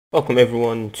Welcome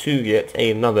everyone to yet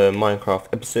another Minecraft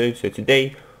episode. So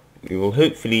today we will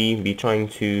hopefully be trying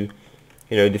to,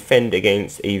 defend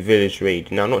against a village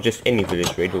raid. Now, not just any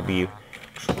village raid.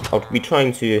 I'll be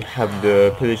trying to have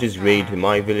the pillagers raid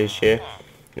my village here.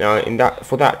 Now,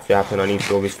 for that to happen, I need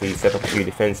to obviously set up a few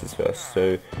defenses first.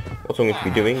 So what I'm going to be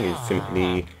doing is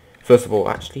simply, first of all,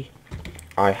 actually,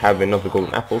 I have another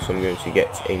golden apple, so I'm going to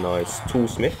get a nice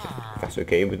toolsmith, if that's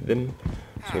okay with them.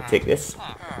 So I'm going to take this.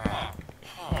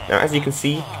 Now, as you can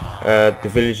see, the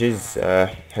villagers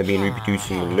have been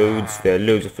reproducing loads. There are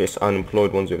loads of this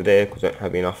unemployed ones over there because I don't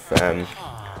have enough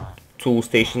tool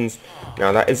stations.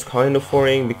 Now, that is kind of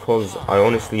worrying because I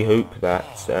honestly hope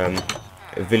that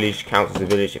a village counts as a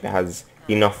village if it has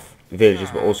enough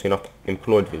villagers but also enough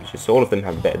employed villagers. So all of them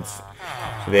have beds.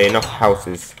 So there are enough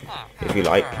houses, if you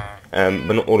like,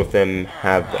 but not all of them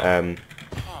have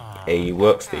a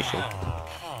workstation.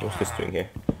 What's this doing here?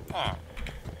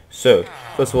 So,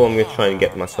 first of all, I'm going to try and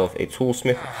get myself a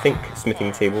toolsmith. I think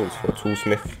smithing table is for a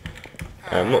toolsmith.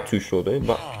 I'm not too sure though,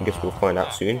 but I guess we'll find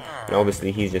out soon. And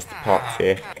obviously he's just parked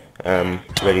here,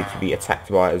 ready to be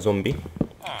attacked by a zombie,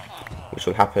 which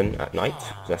will happen at night,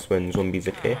 because that's when zombies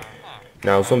appear.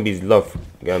 Now, zombies love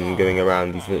going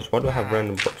around these villages. Why do I have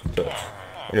random blocks of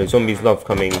dirt? Zombies love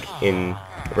coming in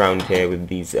around here with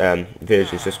these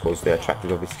villages just because they're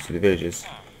attracted obviously to the villagers.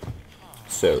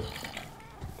 So,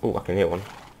 oh, I can hear one.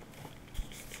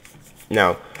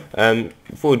 Now,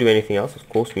 before we do anything else, of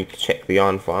course, we need to check the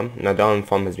iron farm. Now, the iron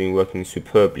farm has been working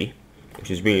superbly, which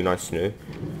is really nice to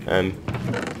know.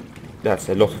 That's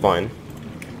a lot of iron.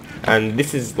 And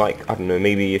this is like, I don't know,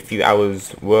 maybe a few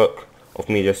hours work of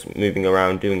me just moving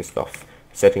around, doing stuff,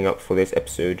 setting up for this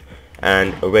episode.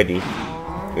 And already,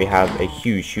 we have a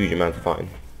huge amount of iron.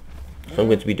 So what I'm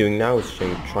going to be doing now is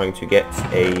trying to get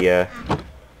a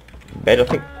bed. I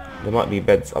think there might be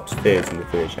beds upstairs in the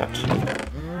village, actually.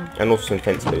 And also some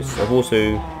fence posts. I've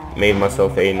also made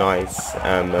myself a nice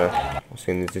I've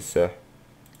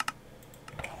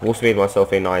also made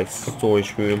myself a nice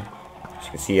storage room. As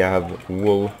you can see, I have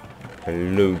wool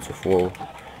and loads of wool.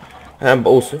 But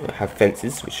also I have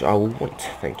fences, which I will want.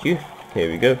 Thank you. Here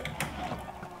we go.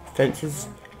 Fences,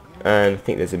 and I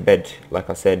think there's a bed, like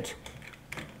I said,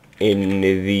 in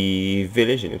the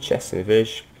village, in a chest in the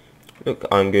village. Look,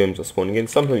 iron golems are spawning in.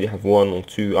 Sometimes you have 1 or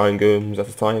 2 iron golems at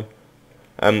a time.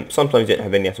 Sometimes you don't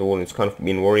have any at all, and it's kind of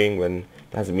been worrying when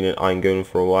there hasn't been an iron golem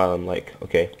for a while. I'm like,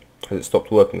 okay, has it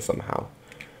stopped working somehow?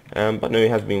 But no,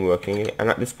 it has been working, and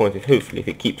at this point, hopefully if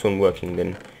it keeps on working,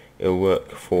 then it'll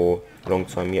work for a long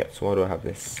time yet. So why do I have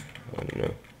this? I don't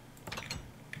know.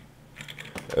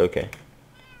 Okay,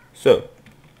 so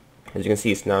as you can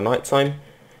see, it's now night time.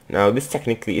 Now, this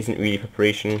technically isn't really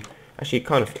preparation. Actually, it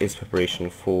kind of is preparation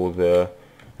for the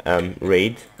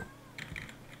raid.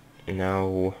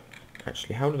 Now,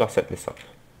 actually, how did I set this up?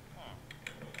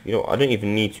 I don't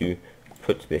even need to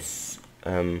put this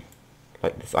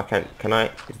like this. Can I?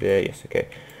 Is there? Yes, okay.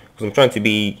 Because I'm trying to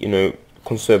be,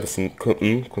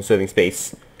 conserving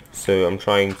space. So I'm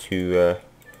trying to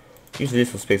use as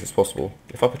little space as possible.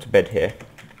 If I put a bed here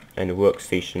and a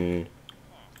workstation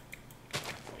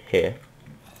here,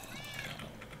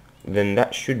 then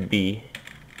that should be,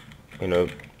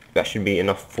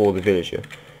 enough for the villager.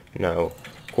 Now,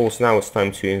 of course, now it's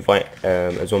time to invite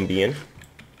a zombie in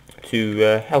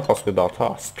to help us with our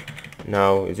task.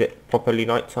 Now, is it properly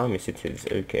night time? Yes, it is.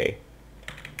 Okay.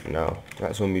 Now,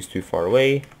 that zombie's too far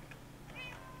away.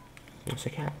 It's a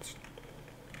cat.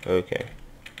 Okay.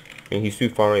 I mean, he's too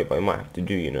far away, but I might have to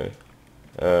do,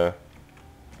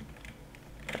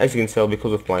 as you can tell,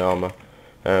 because of my armor,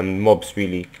 mobs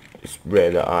really, it's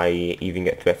rare that I even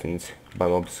get threatened by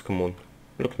mobs. Come on.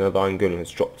 Look, another iron golem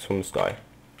has dropped from the sky.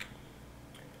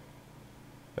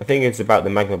 I think it's about the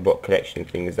magma block collection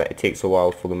thing, is that it takes a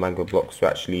while for the magma blocks to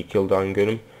actually kill the iron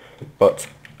golem, but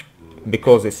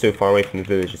because it's so far away from the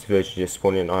villagers just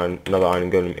spawn in another iron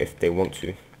golem if they want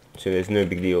to, so there's no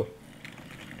big deal.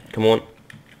 Come on.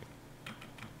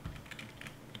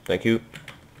 Thank you.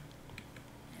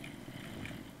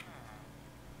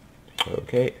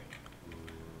 Okay.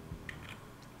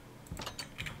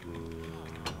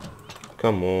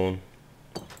 Come on.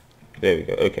 There we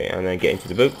go. Okay, and then get into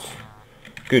the boat.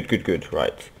 Good.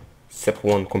 Right. Step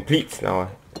 1 complete. Now I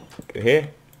go here.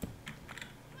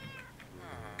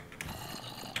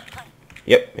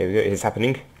 Yep, there we go. It is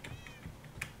happening.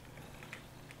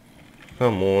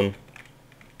 Come on.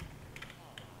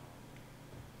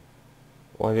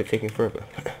 Why is it taking forever?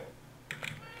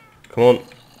 Come on.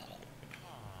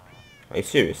 Are you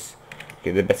serious?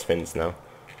 Okay, they're best friends now.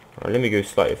 Alright, let me go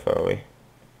slightly far away.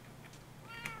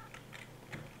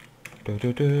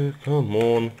 Come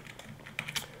on.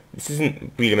 this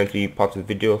isn't really meant to be part of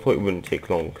the video. I thought it wouldn't take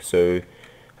long. So,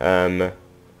 has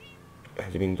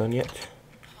it been done yet?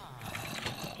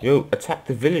 Yo, attack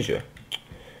the villager.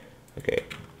 Okay.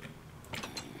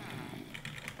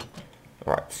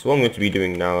 Alright, so what I'm going to be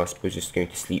doing now, I suppose, just going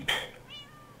to sleep.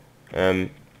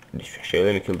 Actually,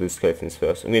 let me kill those skeletons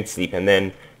first. I'm going to sleep, and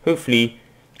then hopefully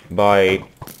by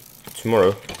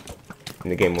tomorrow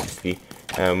in the game, obviously,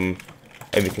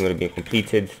 everything will have been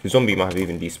completed. The zombie might have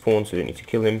even despawned, so I don't need to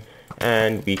kill him,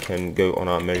 and we can go on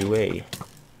our merry way.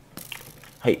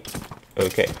 Hey,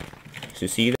 okay. So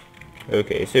see you then.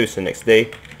 Okay, so it's the next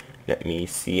day. Let me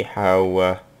see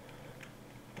how.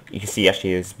 You can see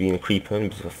actually there's been a creeper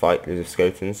and a fight, there's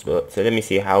skeletons, but let me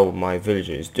see how my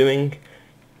villager is doing.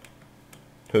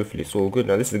 Hopefully it's all good.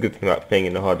 Now this is the good thing about playing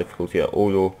in the hard difficulty, that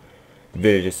all your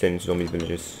villagers turn into zombie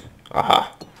villagers.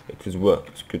 Aha! It has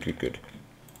worked. Good, good, good.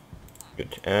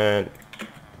 Good. And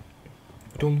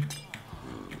boom.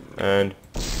 And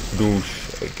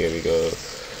doosh. Okay, we go.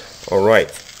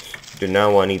 Alright. So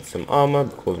now I need some armor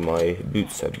because my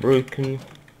boots are broken.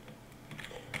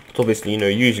 But obviously, you know,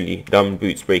 usually diamond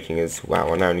boots breaking is,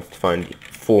 wow, I now need to find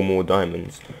 4 more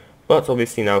diamonds. But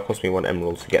obviously now it costs me 1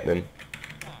 emerald to get them.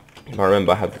 If I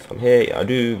remember I have this one here, yeah I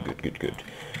do, good, good, good.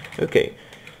 Okay,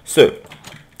 so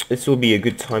this will be a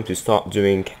good time to start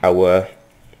doing our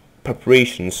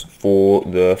preparations for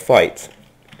the fight.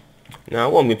 Now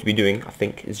what I'm going to be doing, I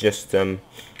think, is just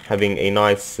having a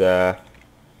nice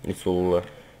little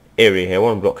area here,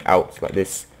 1 block out like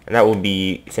this, and that will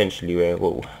be essentially where,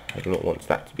 whoa, I do not want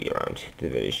that to be around the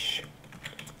village.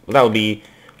 Well, that will be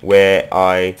where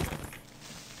I,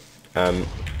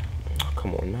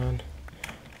 come on man,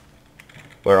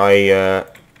 where I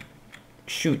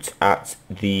shoot at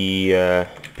the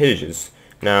pillagers.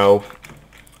 Now,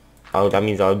 that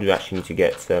means I do actually need to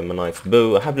get a nice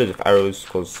bow. I have loads of arrows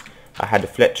because I had a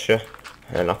Fletcher,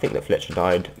 and I think the Fletcher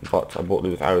died, but I bought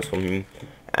loads of arrows from him.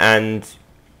 And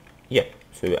yeah,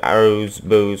 so arrows,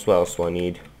 bows, what else do I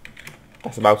need?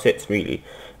 That's about it, really.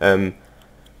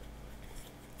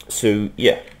 So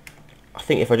yeah, I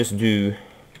think if I just do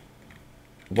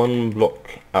 1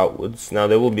 block outwards. Now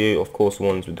there will be of course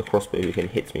ones with the crossbow who can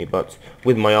hit me, but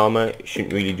with my armor it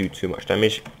shouldn't really do too much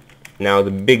damage. Now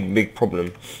the big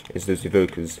problem is those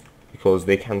evokers, because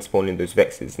they can spawn in those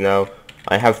vexes. Now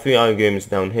I have 3 iron golems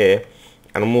down here,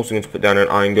 and I'm also going to put down an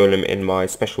iron golem in my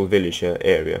special villager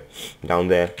area down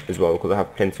there as well, because I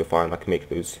have plenty of iron. I can make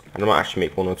those, and I might actually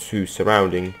make 1 or 2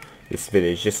 surrounding this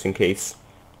village just in case.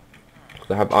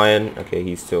 Because I have iron. Okay,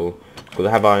 he's still. Because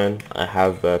I have iron, I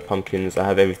have pumpkins, I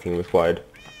have everything required.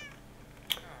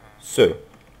 So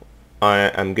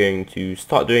I am going to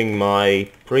start doing my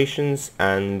preparations,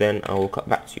 and then I will cut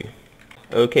back to you.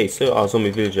 Okay, so our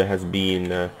zombie villager has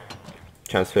been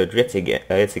transferred yet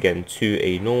again to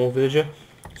a normal villager.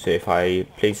 So if I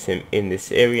place him in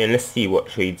this area, and let's see what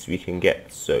trades we can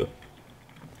get. So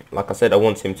like I said, I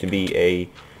want him to be a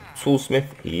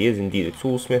toolsmith. He is indeed a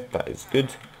toolsmith, that is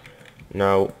good.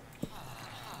 Now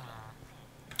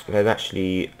there's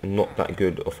actually not that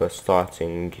good of a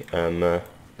starting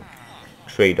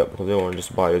trade up, because I don't want to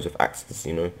just buy loads of axes,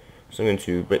 you know. So I'm going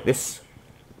to break this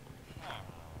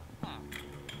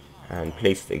and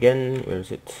place it again. Where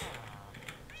is it?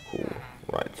 Cool.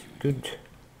 Right, good.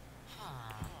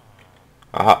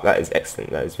 Aha, that is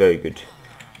excellent. That is very good.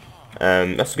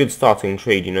 That's a good starting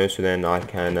trade, you know. So then I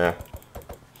can.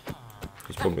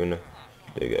 He's probably gonna.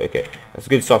 There we go. Okay, that's a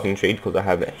good starting trade because I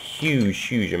have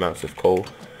huge amounts of coal.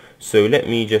 So let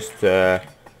me just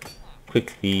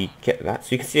quickly get that.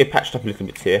 So you can see I patched up a little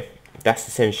bit here. That's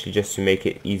essentially just to make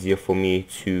it easier for me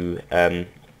to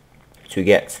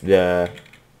get the,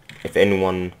 if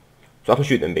anyone, so I can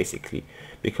shoot them basically.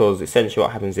 Because essentially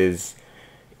what happens is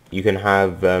you can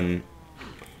have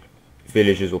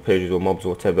villagers or pillagers or mobs or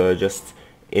whatever just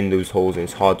in those holes, and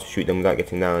it's hard to shoot them without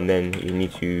getting down, and then you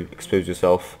need to expose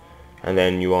yourself, and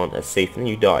then you aren't as safe and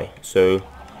you die. So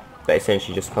that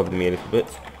essentially just covered me a little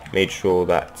bit, made sure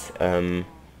that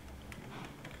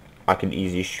I could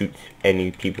easily shoot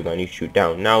any people that I need to shoot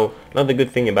down. Now another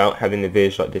good thing about having a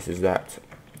village like this is that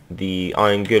the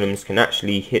iron golems can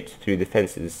actually hit through the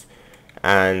fences,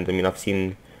 and I mean I've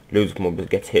seen loads of mobs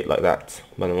get hit like that,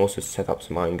 but I'm also set up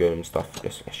some iron golem stuff.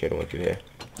 Just actually I don't want to do here,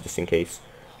 just in case.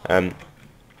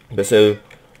 But so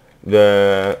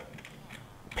the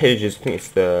pillagers, I think it's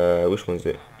the, which one is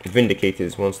it?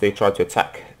 Vindicators, once they try to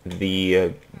attack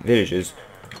the villagers,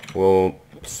 will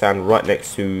stand right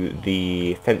next to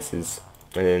the fences,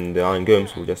 and then the iron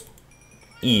golems will just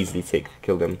easily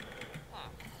kill them.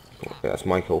 That's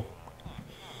Michael.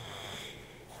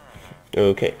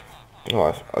 Okay.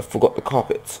 Oh, I forgot the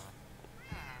carpet.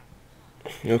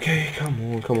 Okay,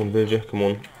 come on, villager, come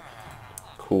on.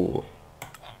 Cool.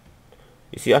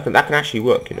 You see, that can actually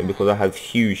work, you know, because I have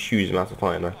huge amounts of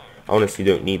iron. I honestly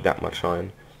don't need that much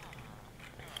iron.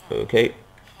 Okay.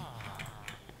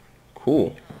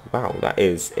 Cool. Wow, that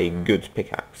is a good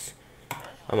pickaxe.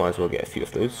 I might as well get a few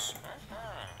of those.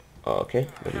 Okay,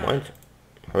 never mind.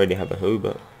 I already have a hoe,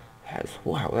 but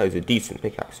wow, that is a decent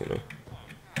pickaxe, you know.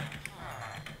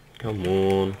 Come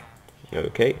on.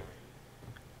 Okay.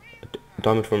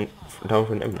 Diamond from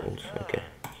an emerald. Okay.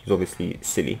 He's obviously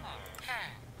silly.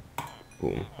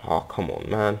 Boom. Oh, come on,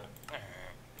 man.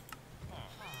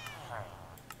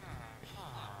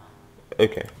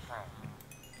 Okay.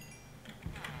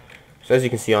 So as you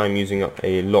can see, I'm using up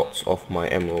a lot of my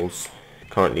emeralds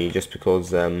currently, just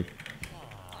because I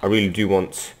really do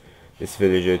want this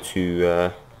villager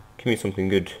to give me something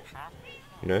good,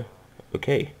 you know.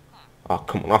 Okay. Ah,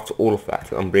 come on, after all of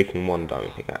that, I'm breaking one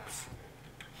diamond pickaxe.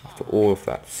 After all of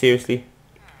that, seriously?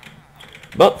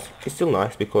 But it's still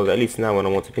nice, because at least now when I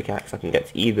want a pickaxe, I can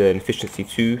get either an efficiency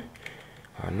 2.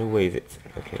 Ah, no way is it.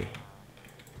 Okay.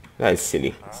 That is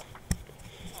silly.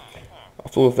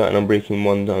 After all of that, and I'm breaking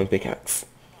one diamond pickaxe.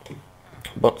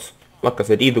 But, like I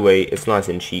said, either way, it's nice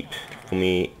and cheap for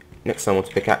me. Next time I want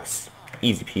a pickaxe,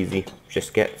 easy peasy.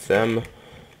 Just get some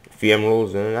few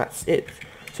emeralds and that's it.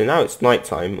 So now it's night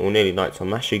time, or nearly night time.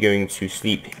 I'm actually going to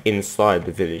sleep inside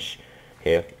the village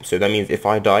here. So that means if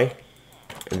I die,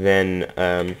 then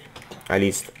at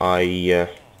least I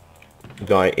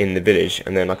die in the village,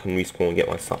 and then I can respawn, get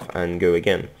my stuff, and go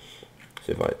again.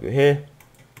 So if I go here,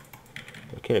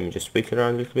 okay, let me just wait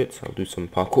around a little bit. I'll do some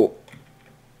parkour.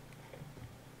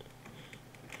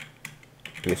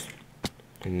 Yes.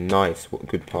 Nice, what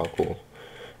good parkour.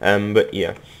 But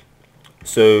yeah,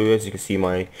 so as you can see,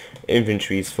 my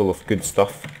inventory is full of good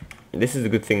stuff. This is the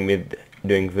good thing with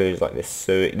doing villages like this.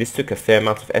 So this took a fair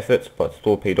amount of effort, but it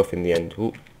all paid off in the end.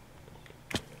 Ooh.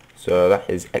 So that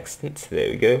is excellent. There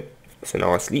we go. So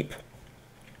now I sleep.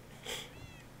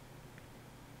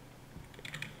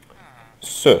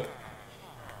 So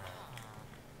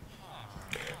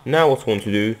now what I want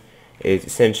to do is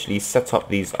essentially set up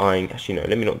these iron. Actually, no,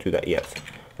 let me not do that yet.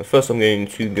 But first, I'm going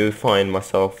to go find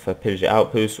myself a pillager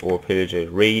outpost or a pillager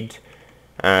raid,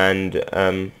 and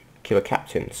kill a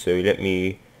captain. So let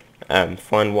me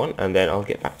find one, and then I'll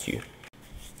get back to you.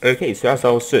 Okay, so as I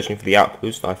was searching for the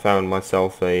outpost, I found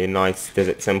myself a nice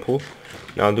desert temple.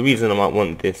 Now, the reason I might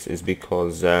want this is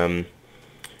because they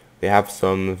have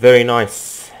some very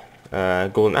nice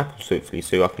golden apples, hopefully,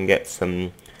 so I can get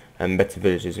some better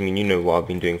villages. I mean, you know what I've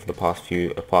been doing for the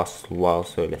past while.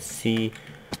 So let's see.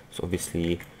 So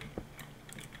obviously,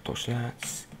 touch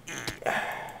that.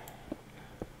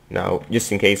 Now,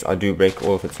 just in case I do break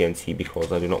all of the TNT,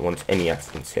 because I do not want any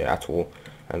accidents here at all.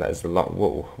 And that is a lot.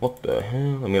 Whoa, what the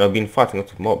hell? I mean, I've been fighting a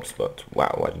lot of mobs, but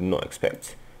wow, I did not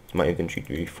expect my inventory to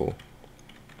be full.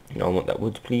 Now, I want that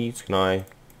wood, please. Can I?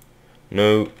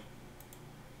 No.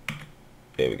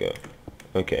 There we go.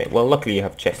 Okay, well, luckily you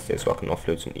have chests here, so I can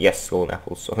offload some. Yes, golden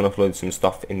apples. So I can offload some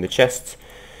stuff in the chest.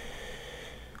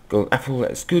 Golden apple,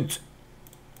 that's good.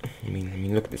 I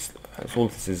mean, look at this. All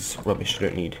this is rubbish. I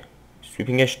don't need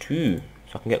sweeping edge 2, so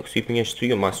I can get sweeping edge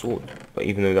 3 on my sword. But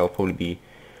even though that'll probably be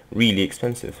really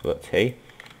expensive, but hey.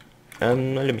 Let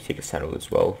me take a saddle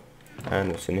as well.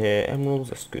 And what's in here? Emeralds.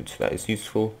 That's good. That is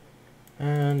useful.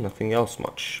 And nothing else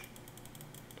much.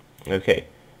 Okay.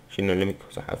 Actually, no, let me,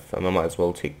 because I have, I might as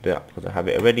well take that because I have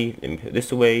it already. Let me put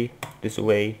this away,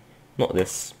 not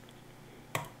this.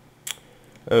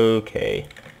 Okay.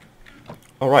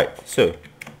 Alright, so,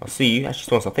 I'll see you.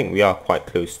 Actually, once I think we are quite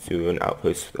close to an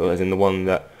outpost, as in the one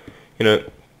that, you know,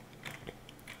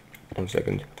 1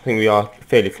 second. I think we are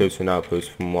fairly close to an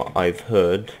outpost from what I've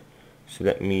heard. So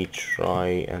let me try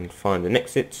and find an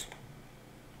exit.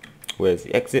 Where's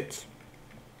the exit?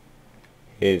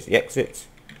 Here's the exit.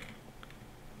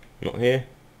 Not here.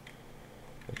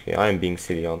 Okay, I am being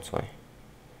silly, aren't I?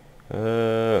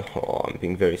 Oh, I'm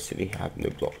being very silly. I have no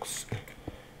blocks.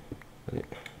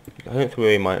 I don't throw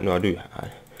away my... No, I do.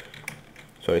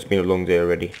 Sorry, it's been a long day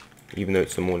already, even though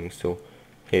it's the morning still.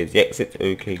 Here's the exit.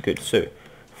 Okay, good. So,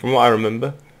 from what I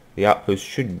remember, the outpost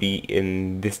should be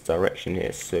in this direction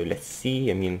here. So, let's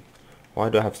see. I mean, why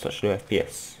do I have such low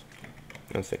FPS?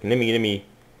 1 second. Let me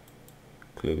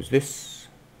close this.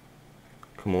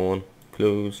 Come on.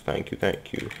 Close. Thank you.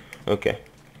 Okay.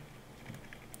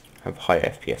 I have higher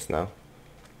FPS now.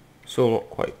 Still not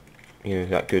quite, you know,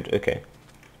 that good. Okay.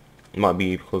 It might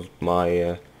be because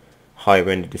my high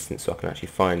render distance, so I can actually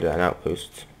find an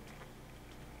outpost.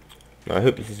 Now, I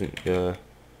hope this isn't the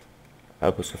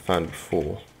outpost I found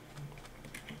before.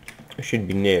 I should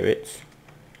be near it.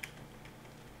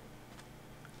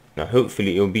 Now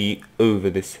hopefully it'll be over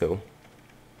this hill.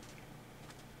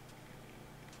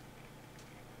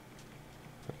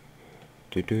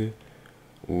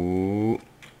 Ooh.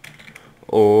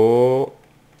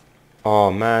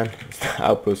 Oh man, it's the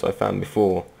outpost I found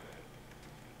before.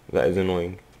 That is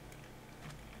annoying.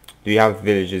 Do you have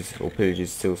villages or pillages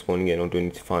still spawning in, or do I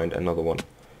need to find another one?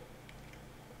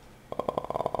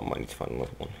 I might need to find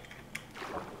another one.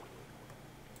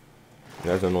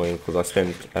 That's annoying because I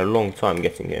spent a long time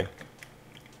getting here.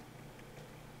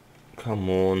 Come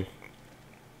on.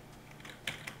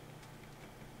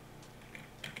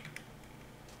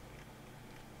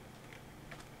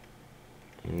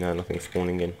 No, nothing's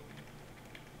spawning in.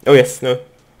 Oh yes, no.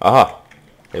 Aha!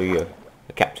 There we go.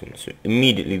 The captain. So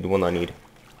immediately the one I need.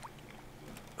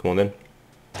 Come on then.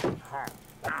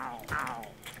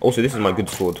 Also, this is my good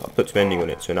sword. I put some ending on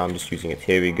it, so now I'm just using it.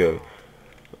 Here we go.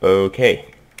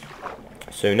 Okay.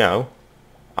 So now,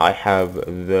 I have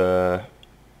the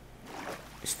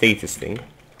status thing.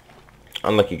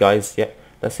 Unlucky guys. Yep,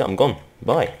 that's it. I'm gone.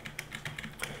 Bye.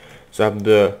 So I have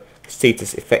the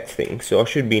status effect thing. So I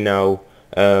should be now,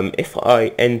 if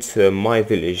I enter my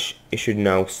village, it should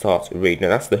now start a raid. Now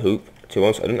that's the hope. To be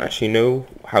honest, I don't actually know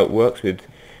how it works with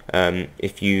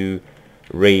if you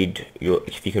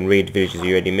can raid villages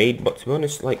you already made, but to be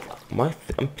honest, like I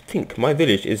think my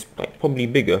village is like probably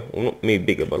bigger, or not maybe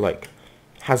bigger, but like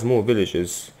has more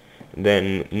villagers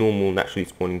than normal naturally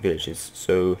spawning villages.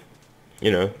 So, you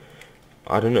know,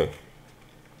 I don't know.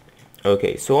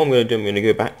 Okay, so what I'm gonna do, I'm gonna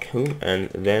go back home, and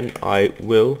then I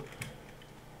will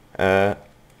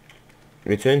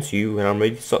return to you when I'm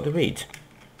ready to start the raid.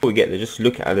 Before we get there, just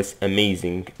look at this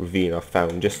amazing ravine I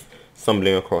found, just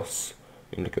stumbling across.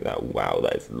 And look at that, wow,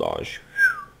 that is large.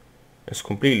 It's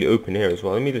completely open here as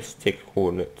well. Let me just take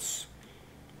coordinates.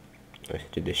 I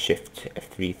did the shift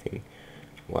F3 thing.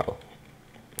 Wow.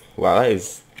 Wow, that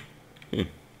is... Well,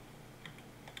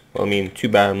 I mean, too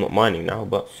bad I'm not mining now,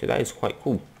 but so that is quite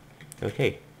cool.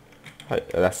 Okay. Right,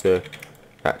 that's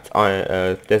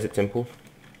that desert temple.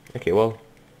 Okay, well,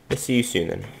 let's see you soon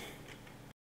then.